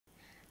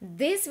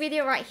This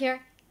video right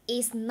here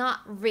is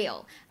not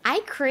real. I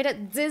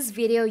created this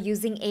video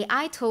using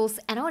AI tools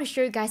and I want to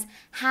show you guys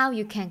how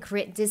you can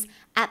create this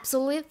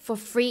absolutely for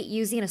free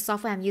using the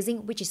software I'm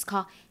using, which is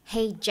called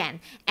HeyGen.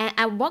 And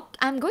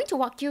I'm going to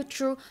walk you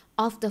through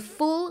of the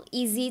full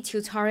easy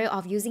tutorial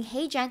of using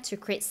HeyGen to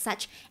create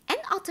such an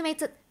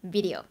automated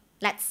video.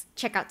 Let's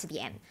check out to the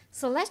end.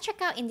 So let's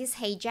check out in this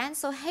HeyGen.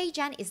 So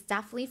HeyGen is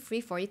definitely free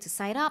for you to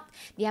sign up.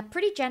 They are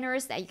pretty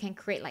generous that you can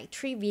create like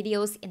 3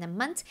 videos in a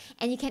month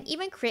and you can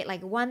even create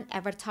like 1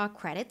 avatar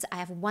credit. I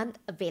have 1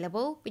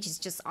 available, which is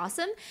just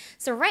awesome.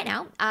 So right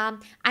now,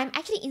 I'm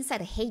actually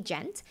inside the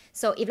HeyGen.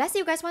 So if let's say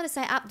you guys want to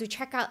sign up, do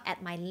check out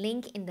at my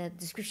link in the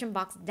description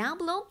box down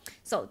below.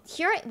 So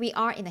here we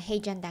are in the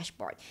HeyGen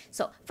dashboard.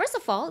 So first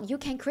of all, you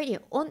can create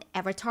your own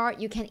avatar.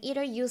 You can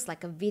either use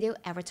like a video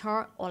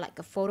avatar or like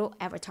a photo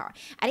avatar.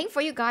 I think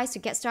for you guys to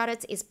get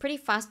started, it's pretty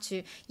fast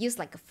to use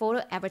like a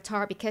photo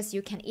avatar because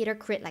you can either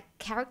create like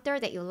character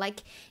that you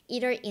like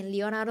either in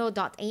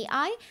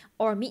Leonardo.ai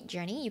or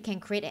Midjourney. You can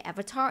create an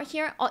avatar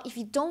here, or if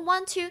you don't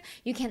want to,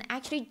 you can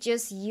actually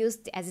just use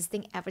the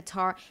existing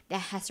avatar that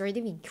has already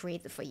been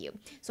created for you.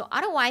 So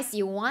otherwise,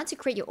 you want to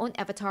create your own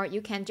avatar,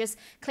 you can just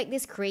click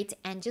this create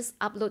and just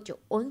upload your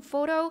own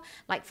photo.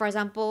 Like for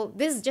example,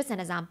 this is just an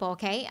example,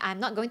 okay? I'm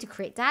not going to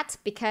create that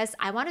because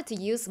I wanted to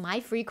use my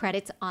free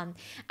credit on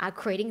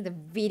creating the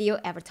video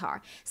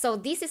avatar. So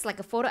this is like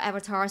a photo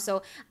avatar.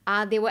 So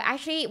they will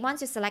actually,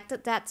 once you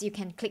selected that, you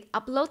can click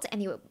upload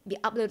and it will be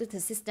uploaded to the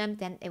system.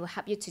 Then it will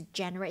help you to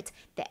generate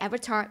the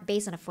avatar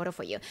based on a photo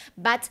for you.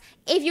 But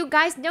if you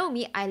guys know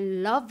me, I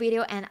love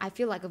video and I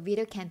feel like a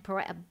video can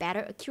provide a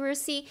better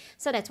accuracy.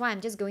 So that's why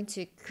I'm just going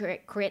to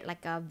create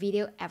like a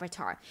video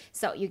avatar.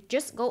 So you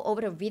just go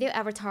over the video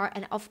avatar,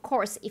 and of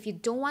course, if you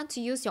don't want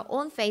to use your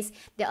own face,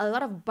 there are a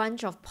lot of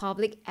bunch of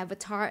public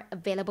avatar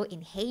available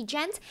in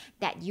HeyGen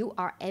that you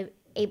are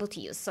able to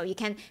use. So you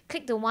can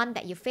click the one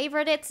that you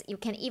favorited. You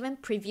can even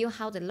preview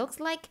how they looks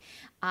like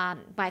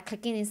by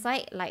clicking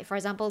inside. Like for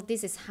example,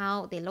 this is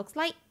how they look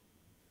like.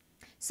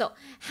 So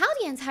how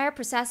the entire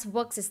process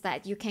works is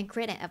that you can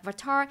create an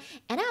avatar,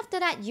 and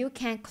after that you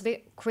can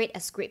create a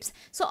script.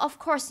 So of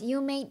course you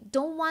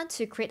don't want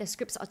to create a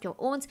script of your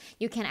own.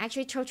 You can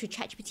actually throw to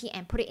ChatGPT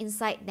and put it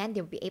inside, then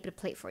they'll be able to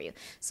play it for you.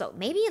 So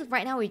maybe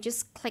right now we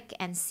just click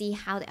and see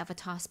how the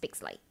avatar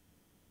speaks like.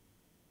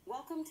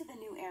 Welcome to the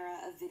new era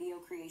of video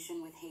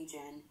creation with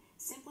HeyGen.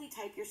 Simply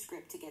type your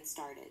script to get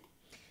started.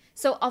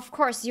 So of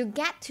course, you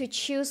get to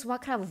choose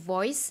what kind of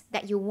voice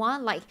that you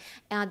want. Like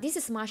this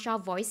is Marshall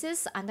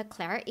voices under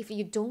Claire. If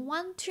you don't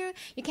want to,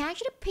 you can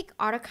actually pick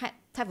other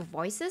type of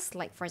voices,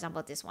 like for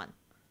example, this one.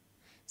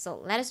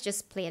 So let us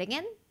just play it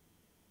again.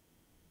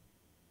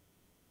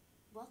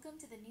 Welcome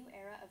to the new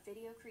era of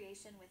video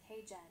creation with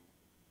HeyGen.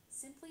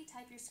 Simply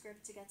type your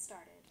script to get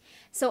started.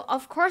 So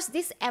of course,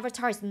 this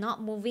avatar is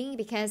not moving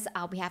because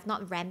we have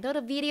not rendered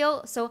a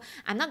video. So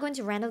I'm not going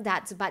to render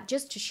that, but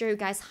just to show you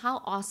guys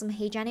how awesome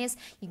HeyGen is,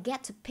 you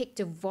get to pick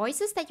the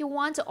voices that you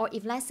want, or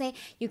if let's say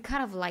you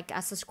kind of like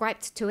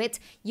subscribed to it,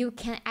 you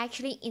can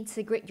actually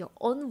integrate your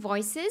own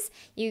voices.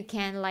 You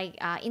can like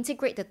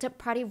integrate the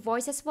third-party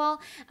voice as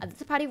well. The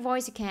third-party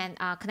voice, you can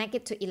connect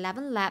it to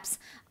 11 Labs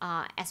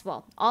as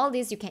well. All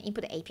these you can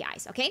input the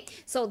APIs, okay?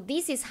 So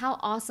this is how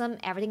awesome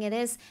everything it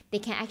is. They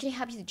can actually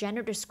help you to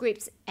generate the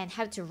scripts and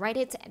how to write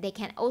it. They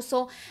can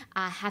also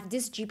have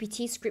this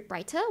GPT script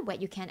writer where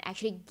you can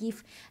actually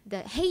give the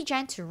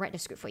HeyGen to write the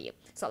script for you.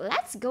 So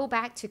let's go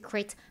back to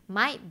create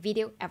my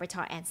video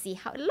avatar and see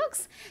how it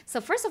looks.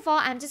 So first of all,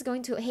 I'm just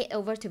going to head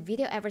over to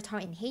video avatar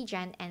in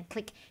HeyGen and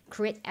click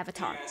create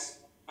avatar. Hey guys,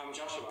 I'm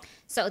Joshua.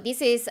 So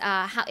this is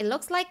how it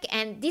looks like,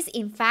 and this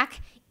in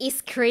fact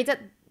is created.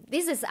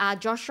 This is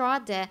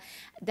Joshua,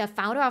 the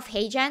founder of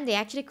HeyGen. They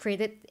actually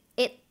created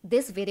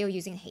this video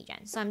using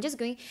HeyGen. So I'm just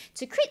going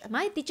to create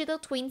my digital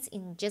twins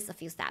in just a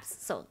few steps.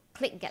 So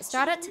click get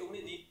started.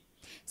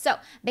 So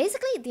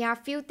basically there are a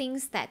few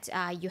things that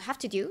you have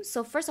to do.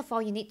 So first of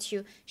all, you need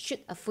to shoot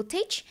a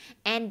footage,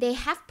 and they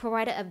have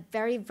provided a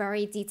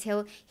very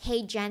detailed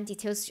HeyGen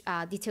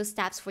detail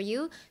steps for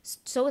you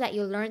so that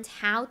you learned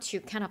how to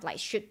kind of like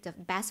shoot the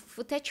best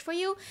footage for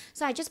you.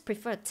 So I just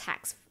prefer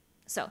text.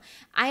 So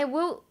I'm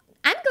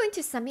going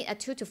to submit a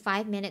 2 to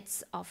 5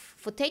 minutes of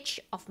footage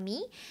of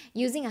me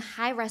using a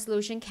high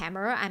resolution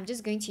camera. I'm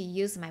just going to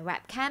use my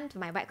webcam.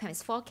 My webcam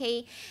is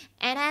 4K.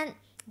 And then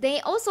they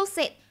also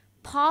said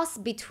pause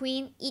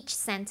between each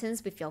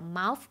sentence with your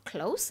mouth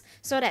closed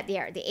so that the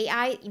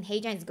AI in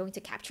HeyGen is going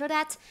to capture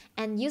that,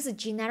 and use a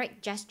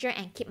generic gesture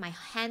and keep my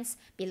hands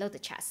below the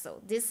chest.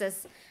 So this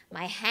is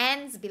my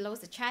hands below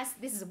the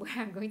chest. This is where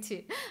I'm going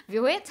to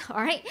view it,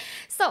 all right?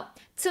 So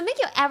to make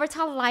your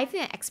avatar lively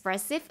and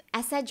expressive,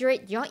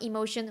 exaggerate your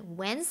emotion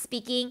when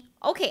speaking.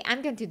 Okay,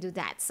 I'm going to do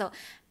that. So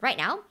right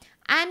now,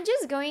 I'm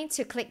just going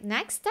to click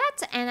next that,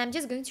 and I'm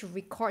just going to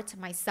record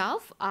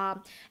myself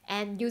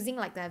and using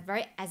like the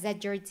very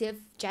exaggerative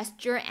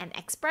gesture and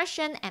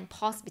expression and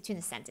pause between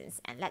the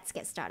sentence, and let's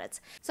get started.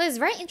 So it's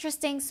very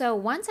interesting. So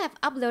once I've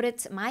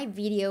uploaded my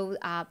video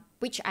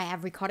which I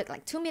have recorded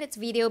like 2 minutes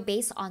video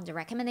based on the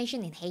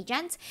recommendation in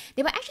HeyGen,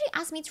 they will actually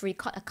ask me to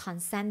record a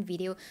consent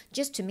video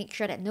just to make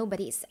sure that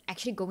nobody is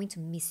actually going to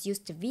misuse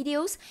the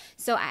videos.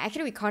 So I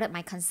actually recorded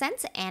my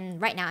consent,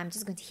 and right now I'm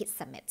just going to hit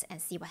submit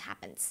and see what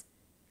happens.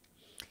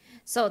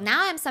 So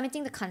now I'm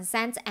submitting the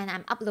consent and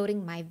I'm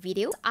uploading my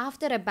video.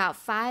 After about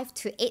 5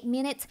 to 8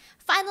 minutes,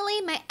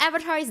 finally my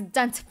avatar is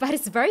done. But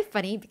it's very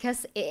funny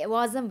because it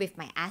wasn't with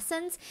my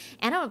accents,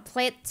 and I will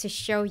play it to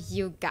show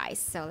you guys.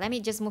 So let me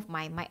just move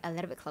my mic a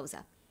little bit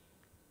closer.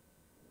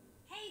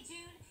 Hey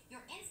June,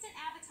 your instant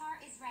avatar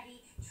is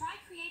ready. Try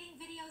creating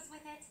videos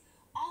with it.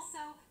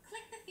 Also,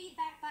 click the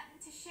feedback button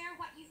to share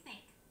what you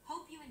think.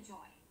 Hope you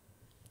enjoy.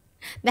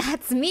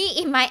 That's me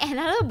in my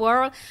another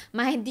world,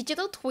 my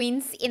digital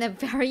twins in a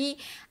very,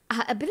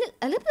 a little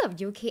bit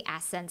of UK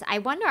accent. I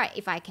wonder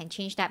if I can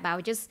change that, but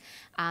I'll just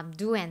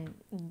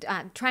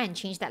try and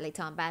change that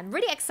later on. But I'm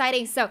really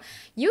exciting. So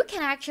you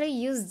can actually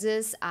use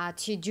this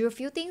to do a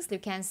few things. You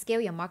can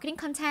scale your marketing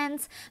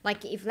content.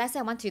 Like if let's say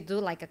I want to do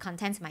like a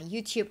content on my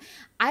YouTube,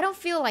 I don't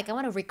feel like I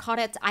want to record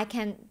it. I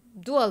can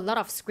do a lot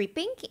of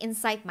scripting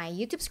inside my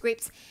YouTube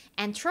scripts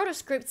and throw the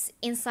scripts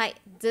inside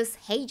this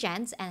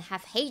HeyGen and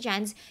have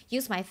HeyGen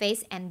use my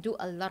face and do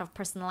a lot of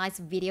personalized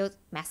video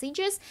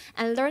messages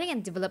and learning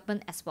and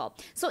development as well.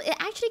 So it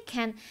actually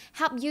can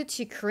help you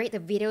to create the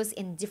videos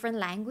in different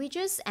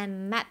languages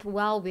and map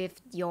well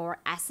with your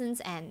accents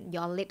and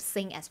your lip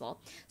sync as well.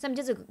 So I'm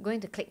just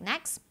going to click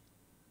next.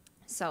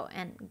 So,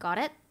 and got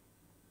it.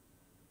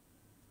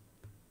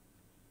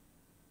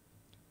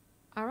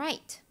 All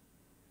right.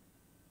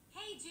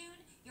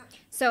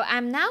 So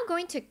I'm now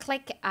going to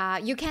click,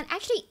 you can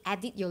actually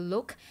edit your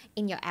look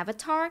in your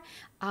avatar.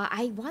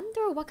 I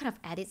wonder what kind of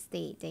edits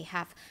they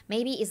have.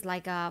 Maybe it's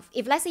like,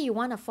 if let's say you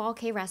want a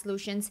 4K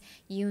resolutions,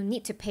 you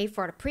need to pay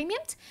for the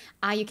premium.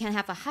 You can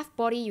have a half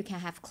body, you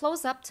can have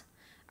close-up.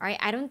 Alright,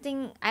 I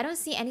don't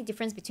see any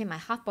difference between my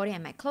half body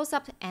and my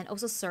close-up, and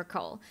also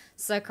circle.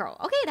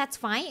 Okay, that's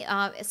fine.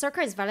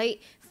 Circle is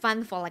very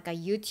fun for like a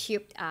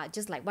YouTube,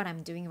 just like what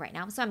I'm doing right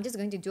now. So I'm just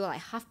going to do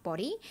like half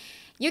body.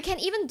 You can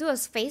even do a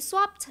face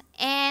swap,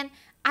 and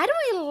I don't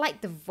really like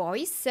the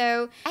voice,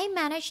 so I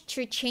managed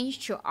to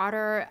change to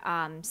other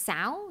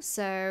sound.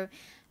 So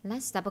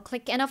let's double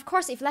click, and of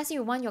course if let's say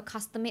you want your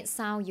custom made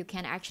sound, you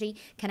can actually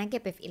connect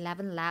it with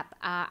 11 Lab.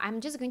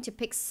 I'm just going to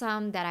pick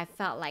some that I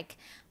felt like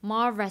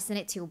more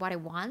resonate to what I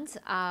want.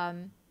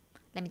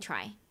 Let me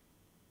try.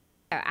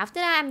 After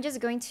that, I'm just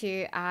going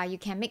to, you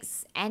can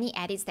mix any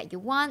edits that you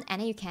want,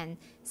 and then you can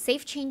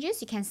save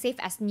changes. You can save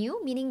as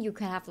new, meaning you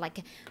can have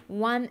like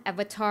one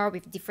avatar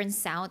with different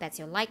sound that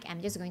you like.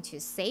 I'm just going to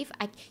save.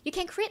 You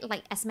can create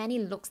like as many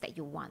looks that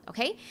you want,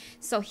 okay?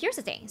 So here's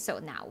the thing. So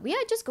now we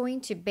are just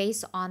going to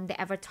base on the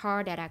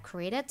avatar that I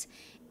created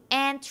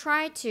and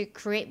try to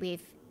create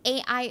with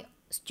AI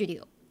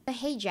Studio. The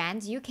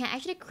HeyGen, you can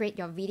actually create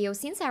your video.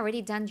 Since I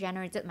already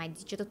generated my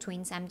digital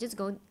twins, I'm just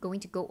going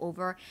to go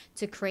over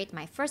to create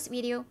my first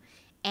video,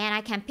 and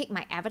I can pick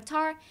my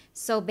avatar.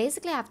 So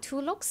basically I have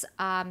two looks,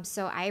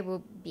 so I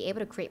will be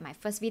able to create my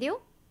first video.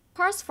 Of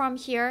course, from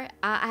here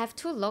I have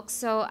two looks,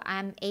 so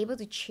I'm able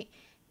to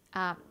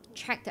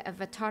check the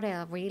avatar that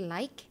I really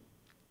like.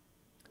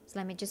 So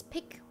let me just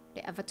pick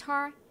the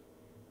avatar.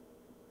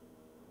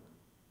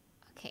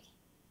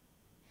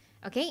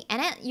 Okay,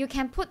 and then you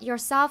can put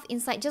yourself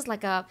inside just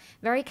like a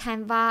very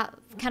Canva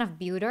kind of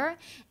builder.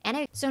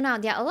 And so now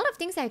there are a lot of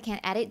things that you can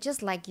edit,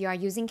 just like you are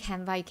using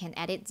Canva, you can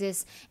edit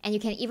this, and you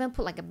can even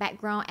put like a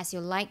background as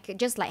you like,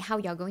 just like how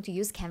you're going to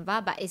use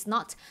Canva, but it's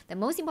not the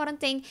most important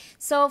thing.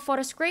 So for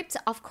the script,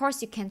 of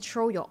course, you can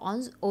throw your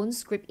own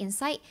script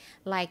inside,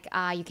 like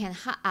you can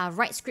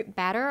write script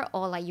better,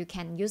 or like you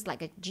can use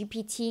like a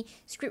GPT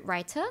script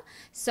writer.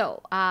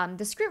 So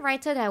the script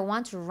writer that I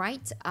want to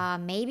write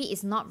maybe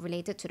is not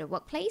related to the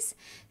workplace.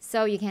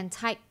 So you can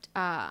type,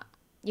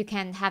 you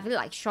can have it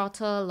like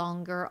shorter,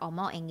 longer, or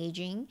more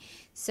engaging.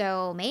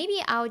 So maybe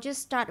I'll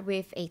just start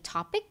with a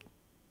topic.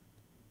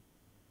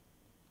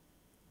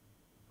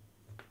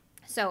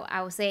 So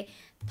I will say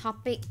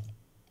topic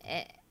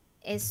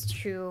is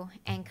to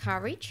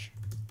encourage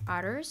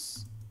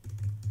others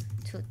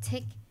to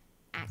take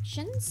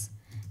actions,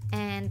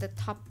 and the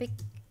topic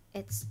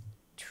is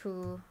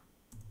to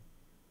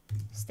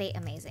stay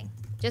amazing.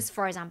 Just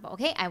for example,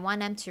 okay, I want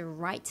them to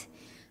write.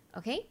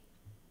 Okay,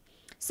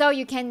 so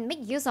you can make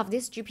use of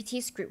this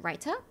GPT script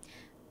writer.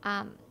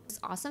 It's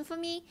awesome for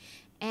me,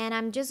 and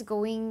I'm just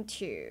going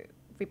to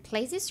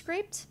replace this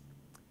script.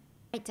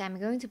 Right, I'm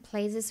going to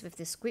place this with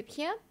the script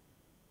here.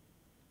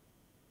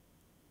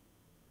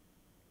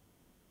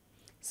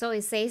 So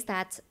it says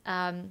that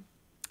I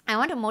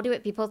want to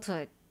motivate people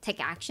to take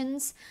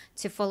actions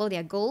to follow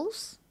their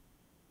goals.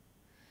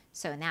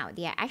 So now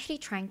they are actually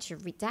trying to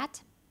read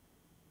that.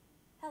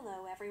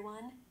 Hello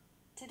everyone.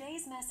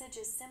 Today's message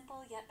is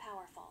simple yet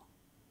powerful.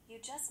 You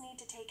just need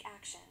to take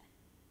action.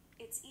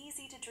 It's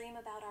easy to dream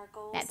about our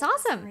goals. That's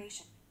awesome.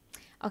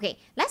 Okay,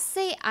 let's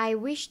say I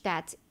wish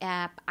that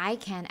I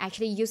can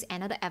actually use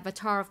another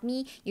avatar of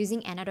me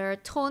using another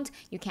tone.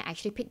 You can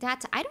actually pick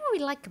that. I don't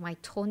really like my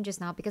tone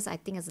just now because I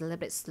think it's a little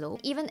bit slow.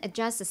 Even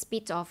adjust the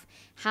speed of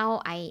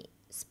how I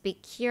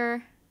speak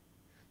here.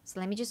 So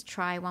let me just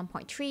try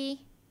 1.3.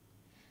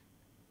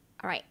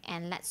 Alright,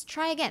 and let's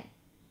try again.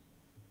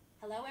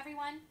 Hello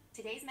everyone.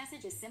 Today's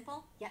message is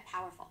simple yet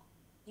powerful.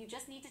 You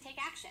just need to take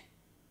action.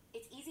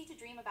 It's easy to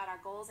dream about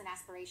our goals and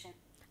aspirations.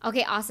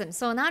 Okay, awesome.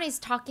 So now it's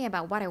talking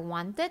about what I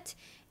wanted,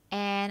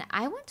 and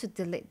I want to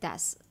delete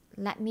this.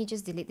 Let me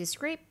just delete this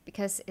script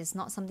because it's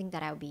not something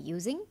that I'll be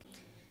using.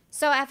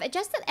 So I've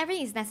adjusted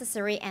everything is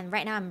necessary, and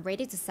right now I'm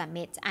ready to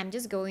submit. I'm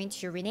just going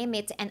to rename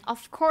it, and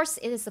of course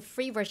it is a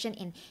free version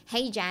in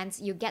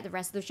HeyGen. You get the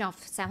resolution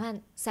of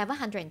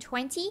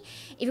 720.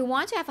 If you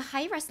want to have a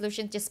high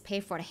resolution, just pay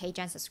for the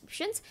HeyGen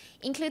subscriptions,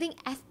 including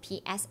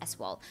FPS as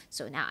well.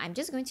 So now I'm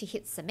just going to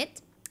hit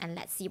submit, and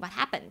let's see what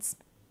happens.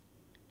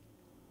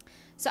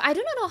 So I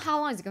do not know how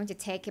long it's going to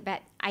take,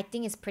 but I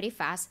think it's pretty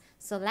fast.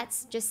 So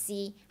let's just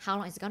see how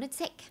long it's going to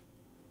take.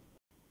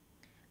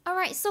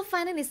 Alright, so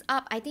finally it's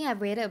up. I think I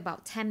waited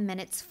about 10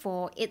 minutes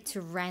for it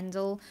to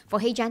render, for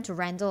HeyGen to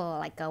render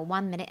like a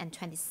 1 minute and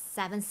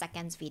 27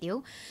 seconds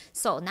video.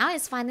 So now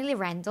it's finally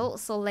rendered.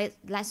 So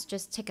let's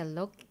just take a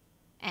look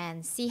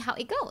and see how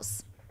it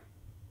goes.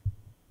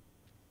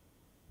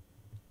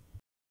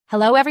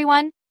 Hello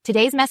everyone.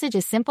 Today's message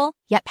is simple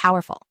yet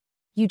powerful.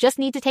 You just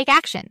need to take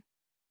action.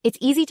 It's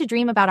easy to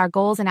dream about our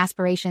goals and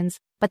aspirations,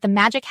 but the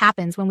magic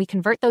happens when we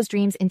convert those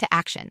dreams into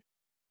action.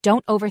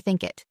 Don't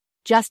overthink it.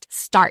 Just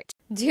start.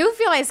 Do you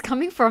feel like it's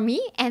coming from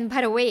me? And by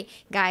the way,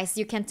 guys,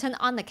 you can turn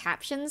on the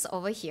captions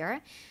over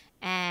here,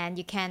 and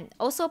you can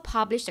also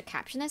publish the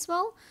caption as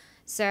well.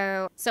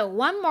 So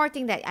one more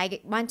thing that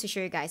I want to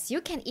show you guys,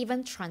 you can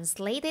even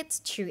translate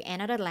it to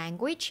another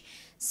language.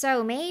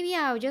 So maybe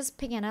I'll just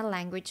pick another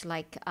language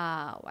like,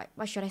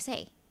 what should I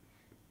say?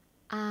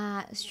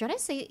 Should I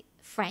say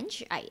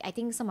French? I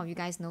think some of you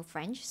guys know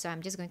French, so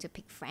I'm just going to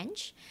pick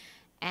French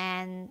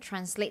and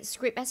translate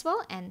script as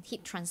well and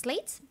hit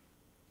translate.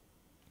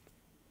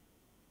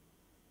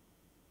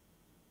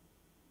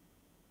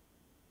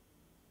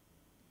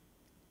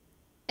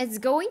 It's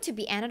going to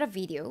be another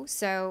video,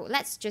 so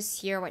let's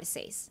just hear what it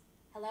says.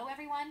 Hello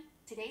everyone.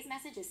 Today's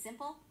message is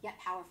simple yet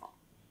powerful.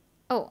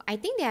 Oh, I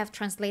think they have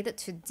translated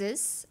to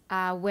this,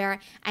 where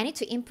I need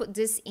to input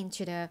this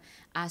into the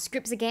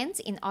scripts again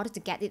in order to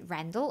get it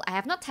rendered. I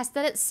have not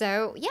tested it,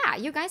 so yeah,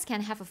 you guys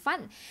can have a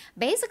fun.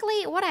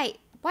 Basically, what I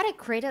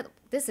created,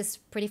 this is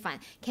pretty fun.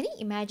 Can you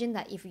imagine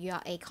that if you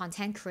are a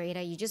content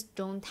creator, you just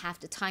don't have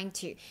the time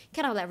to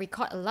kind of like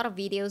record a lot of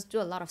videos, do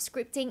a lot of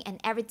scripting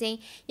and everything.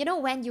 You know,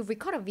 when you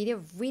record a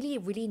video,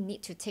 really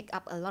need to take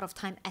up a lot of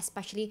time,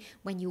 especially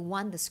when you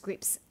want the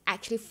scripts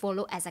actually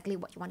follow exactly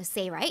what you want to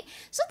say, right?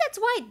 So that's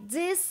why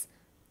this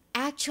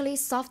actually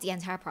solved the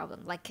entire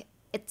problem. Like,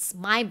 it's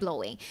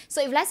mind-blowing.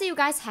 So if let's say you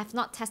guys have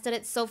not tested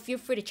it, so feel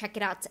free to check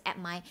it out at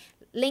my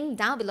link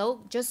down below.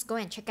 Just go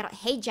and check it out,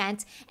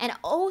 HeyGen. And I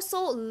also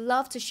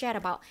love to share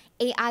about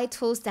AI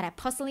tools that I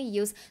personally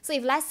use. So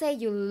if let's say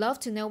you love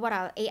to know what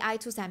are AI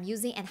tools I'm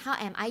using and how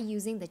am I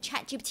using the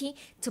ChatGPT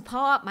to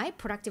power up my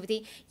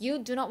productivity, you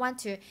do not want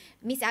to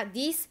miss out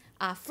this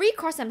free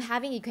course I'm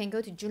having. You can go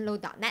to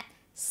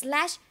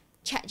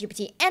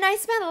junlo.net/ChatGPT. And I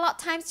spent a lot of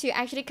time to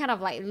actually kind of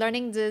like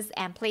learning this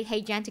and play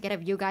HeyGen together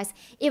with you guys.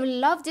 If you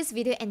love this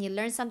video and you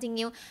learned something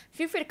new,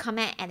 feel free to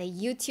comment at the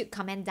YouTube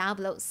comment down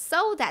below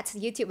so that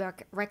YouTube will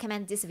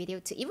recommend this video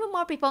to even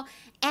more people,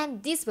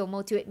 and this will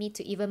motivate me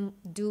to even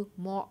do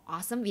more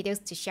awesome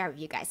videos to share with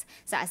you guys.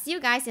 So I'll see you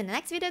guys in the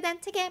next video then.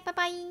 Take care. Bye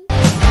bye.